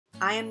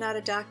I am not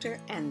a doctor,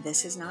 and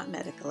this is not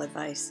medical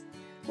advice.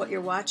 What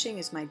you're watching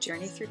is my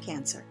journey through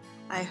cancer.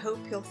 I hope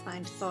you'll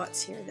find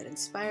thoughts here that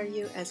inspire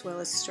you, as well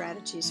as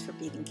strategies for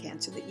beating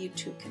cancer that you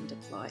too can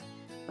deploy.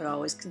 But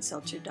always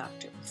consult your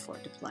doctor before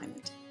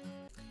deployment.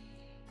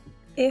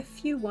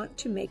 If you want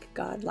to make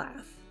God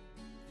laugh,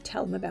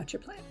 tell him about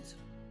your plans.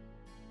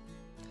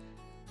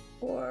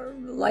 Or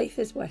life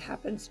is what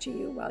happens to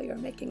you while you're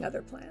making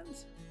other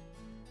plans.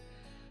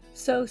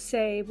 So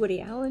say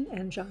Woody Allen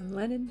and John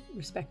Lennon,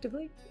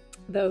 respectively,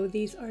 though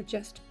these are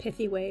just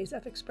pithy ways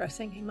of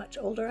expressing a much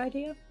older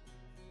idea.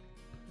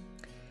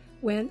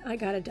 When I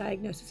got a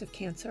diagnosis of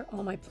cancer,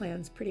 all my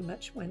plans pretty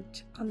much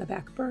went on the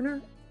back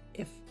burner,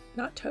 if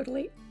not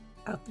totally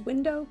out the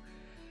window,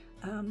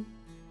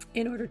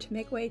 in order to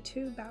make way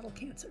to battle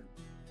cancer.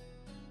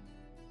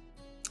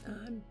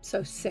 I'm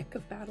so sick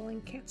of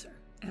battling cancer,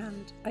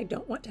 and I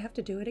don't want to have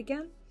to do it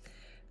again,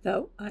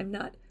 though I'm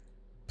not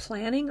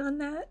planning on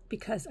that,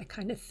 because I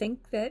kind of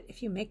think that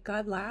if you make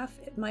God laugh,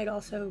 it might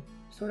also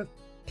sort of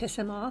piss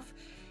him off,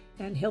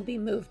 and he'll be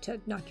moved to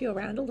knock you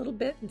around a little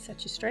bit and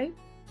set you straight.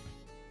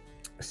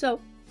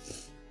 So,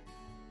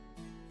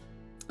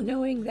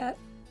 knowing that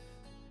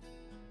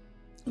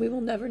we will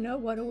never know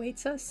what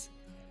awaits us,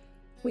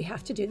 we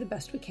have to do the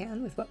best we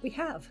can with what we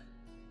have.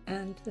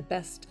 And the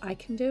best I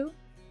can do,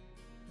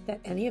 that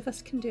any of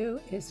us can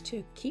do, is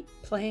to keep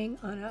playing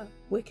on a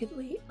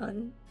wickedly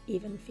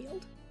uneven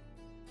field.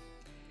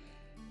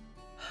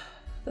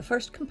 The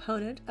first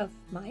component of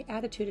my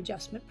attitude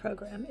adjustment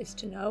program is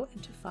to know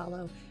and to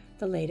follow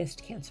the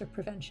latest cancer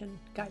prevention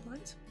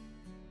guidelines.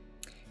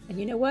 And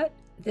you know what?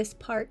 This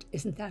part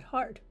isn't that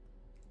hard,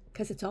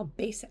 because it's all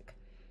basic.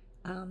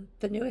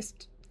 The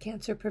newest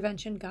cancer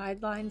prevention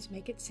guidelines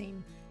make it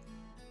seem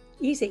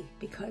easy,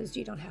 because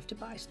you don't have to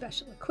buy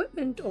special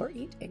equipment or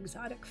eat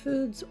exotic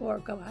foods or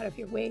go out of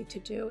your way to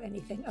do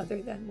anything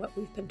other than what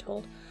we've been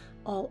told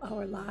all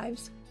our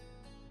lives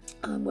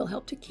will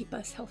help to keep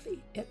us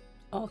healthy. It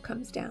all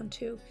comes down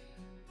to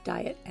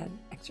diet and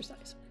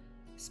exercise.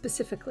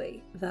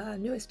 Specifically, the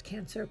newest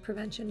cancer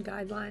prevention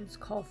guidelines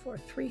call for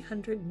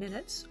 300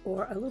 minutes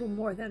or a little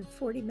more than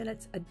 40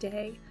 minutes a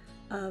day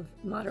of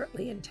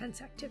moderately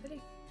intense activity.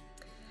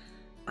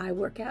 I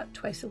work out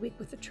twice a week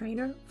with a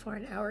trainer for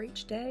an hour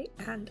each day,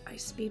 and I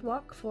speed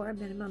walk for a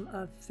minimum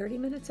of 30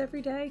 minutes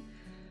every day,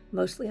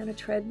 mostly on a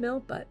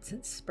treadmill, but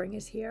since spring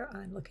is here,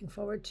 I'm looking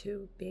forward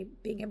to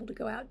being able to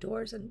go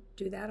outdoors and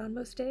do that on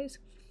most days.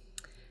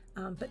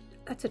 But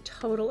that's a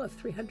total of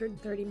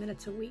 330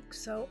 minutes a week,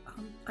 so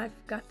I've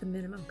got the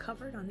minimum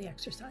covered on the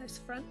exercise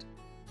front.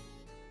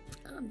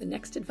 The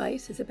next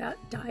advice is about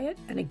diet,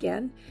 and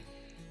again,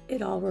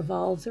 it all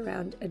revolves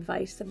around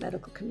advice the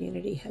medical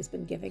community has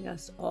been giving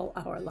us all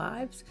our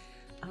lives.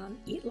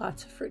 Eat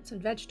lots of fruits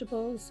and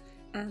vegetables,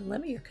 and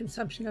limit your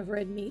consumption of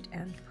red meat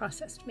and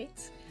processed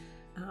meats.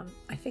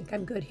 I think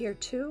I'm good here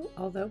too,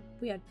 although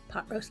we had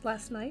pot roast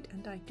last night,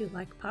 and I do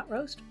like pot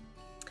roast.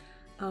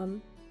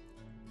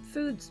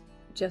 Foods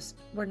just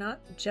were not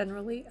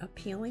generally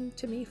appealing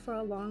to me for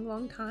a long,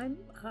 long time.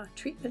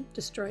 Treatment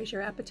destroys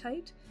your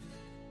appetite,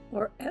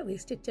 or at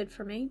least it did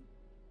for me.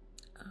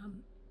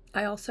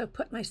 I also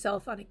put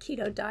myself on a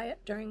keto diet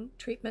during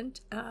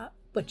treatment,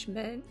 which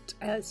meant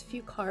as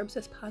few carbs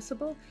as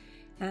possible,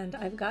 and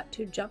I've got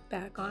to jump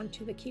back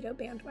onto the keto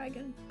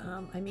bandwagon.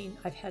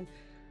 I've had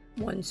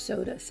one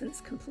soda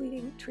since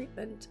completing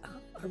treatment,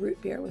 a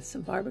root beer with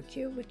some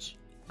barbecue, which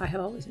I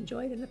have always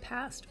enjoyed in the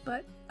past,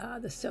 but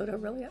the soda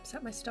really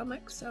upset my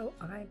stomach, so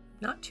I'm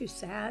not too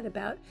sad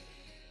about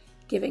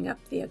giving up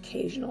the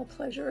occasional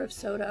pleasure of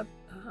soda,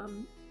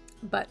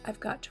 but I've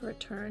got to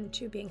return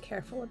to being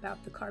careful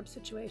about the carb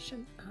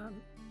situation.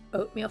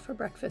 Oatmeal for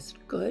breakfast,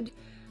 good.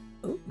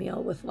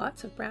 Oatmeal with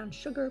lots of brown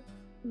sugar,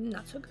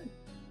 not so good.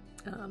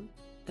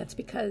 That's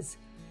because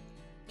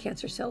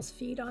cancer cells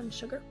feed on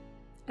sugar.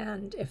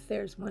 And if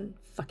there's one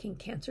fucking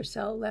cancer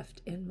cell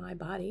left in my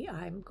body,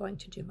 I'm going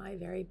to do my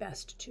very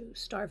best to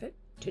starve it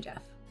to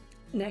death.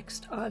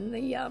 Next on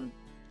the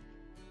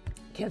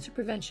cancer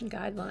prevention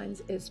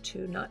guidelines is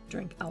to not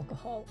drink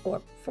alcohol,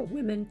 or for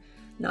women,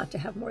 not to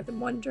have more than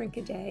 1 drink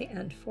a day,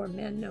 and for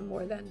men, no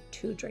more than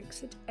 2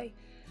 drinks a day.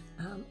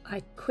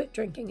 I quit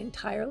drinking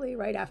entirely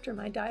right after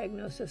my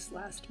diagnosis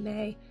last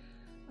May,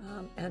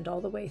 and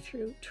all the way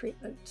through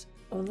treatment.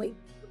 Only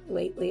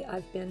lately,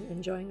 I've been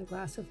enjoying a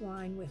glass of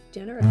wine with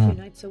dinner a few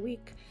nights a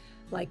week,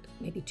 like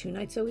maybe 2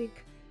 nights a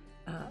week.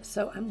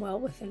 So I'm well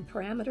within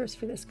parameters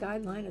for this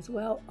guideline as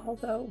well,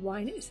 although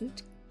wine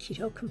isn't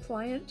keto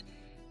compliant.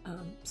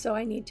 So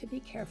I need to be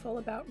careful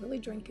about really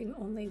drinking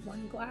only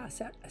 1 glass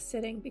at a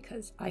sitting,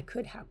 because I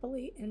could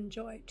happily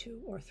enjoy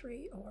 2 or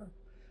 3 or,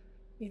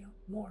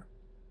 more.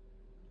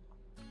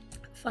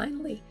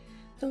 Finally,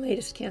 the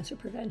latest cancer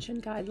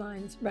prevention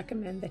guidelines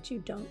recommend that you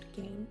don't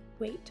gain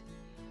weight.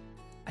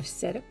 I've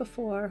said it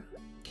before,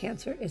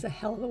 cancer is a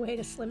hell of a way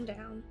to slim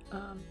down,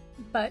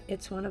 but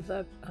it's one of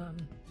the,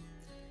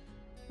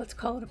 let's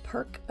call it a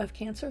perk of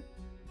cancer.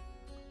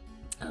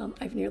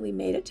 I've nearly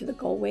made it to the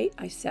goal weight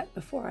I set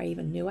before I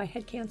even knew I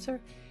had cancer,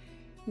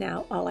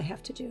 Now, all I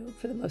have to do,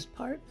 for the most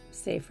part,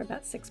 save for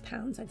about 6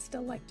 pounds I'd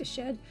still like to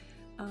shed,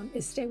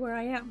 is stay where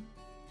I am.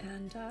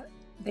 And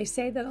they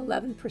say that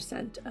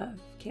 11% of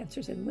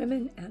cancers in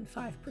women and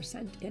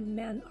 5% in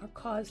men are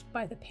caused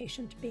by the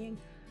patient being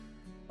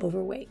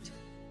overweight.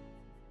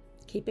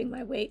 Keeping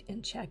my weight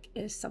in check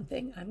is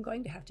something I'm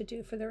going to have to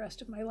do for the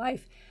rest of my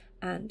life.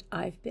 And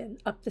I've been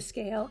up the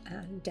scale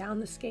and down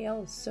the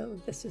scale,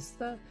 so this is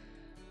the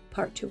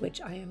part to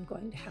which I am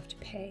going to have to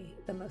pay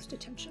the most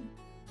attention.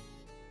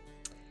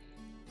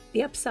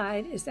 The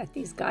upside is that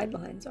these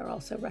guidelines are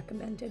also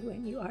recommended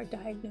when you are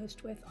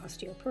diagnosed with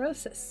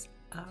osteoporosis,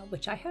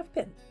 which I have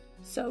been.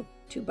 So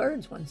 2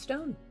 birds, 1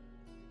 stone.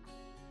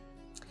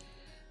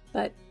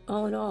 But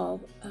all in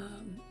all,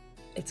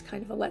 it's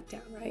kind of a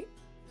letdown, right?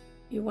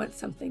 You want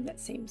something that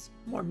seems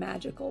more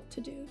magical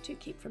to do to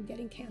keep from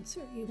getting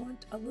cancer. You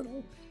want a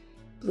little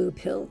blue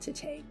pill to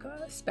take,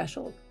 a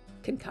special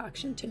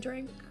concoction to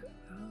drink,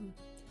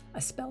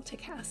 a spell to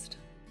cast.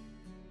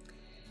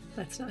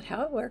 That's not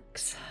how it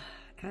works.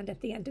 And at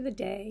the end of the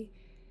day,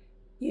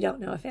 you don't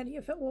know if any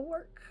of it will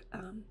work.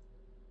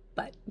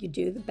 But you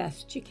do the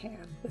best you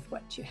can with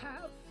what you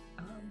have.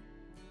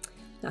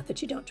 Not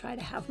that you don't try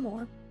to have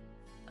more.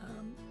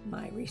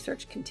 My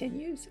research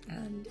continues,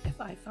 and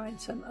if I find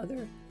some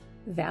other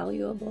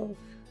valuable,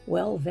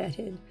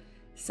 well-vetted,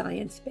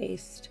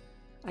 science-based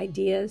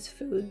ideas,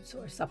 foods,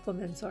 or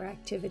supplements or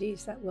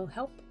activities that will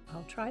help,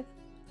 I'll try them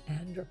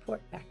and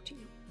report back to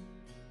you.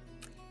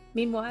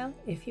 Meanwhile,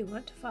 if you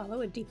want to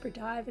follow a deeper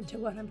dive into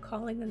what I'm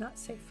calling the not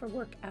safe for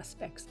work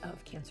aspects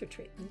of cancer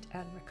treatment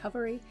and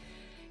recovery,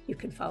 you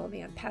can follow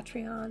me on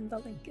Patreon. The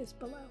link is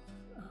below.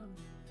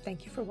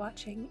 Thank you for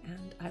watching,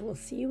 and I will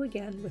see you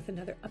again with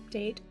another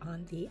update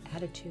on the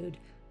attitude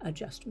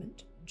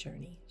adjustment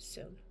journey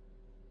soon.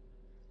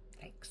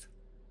 Thanks.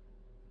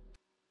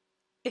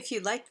 If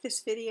you liked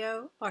this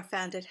video or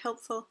found it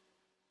helpful,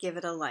 give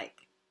it a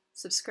like,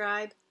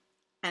 subscribe,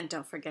 and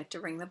don't forget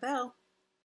to ring the bell.